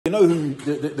know who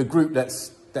the group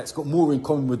that's got more in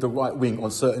common with the right wing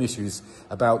on certain issues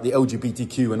about the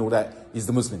LGBTQ and all that is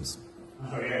the Muslims.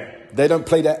 Oh yeah. They don't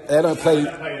play that. They don't play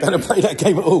that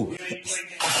game at all.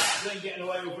 Getting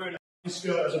away with wearing a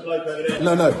skirt as a bloke over there.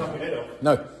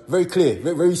 No. Very clear.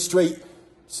 Very straight.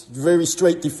 Very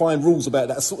straight, defined rules about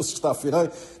that sort of stuff. You know,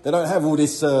 they don't have all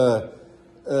this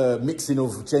mixing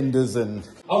of genders and.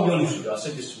 I'll be honest with you. I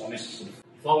said this to my missus.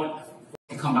 If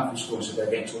I come back from school and said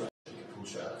they're getting taught that shit, get pulled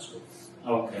straight out of school. I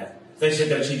don't care. If they said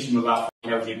they're teaching them about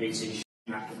LGBT shit, it's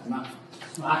not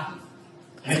happening.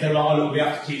 And if they're like, oh look, we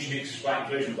have to teach mixed race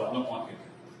inclusion, but not my kid.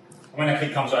 And when a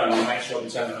kid comes home, I make sure I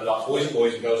tell them like boys are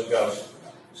boys and girls are girls.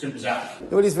 Simple as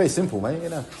that. Well, it is very simple, mate. You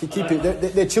know, keep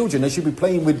it. They're children. They should be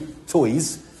playing with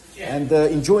toys and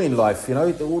enjoying life. You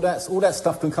know, all that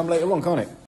stuff can come later on, can't it?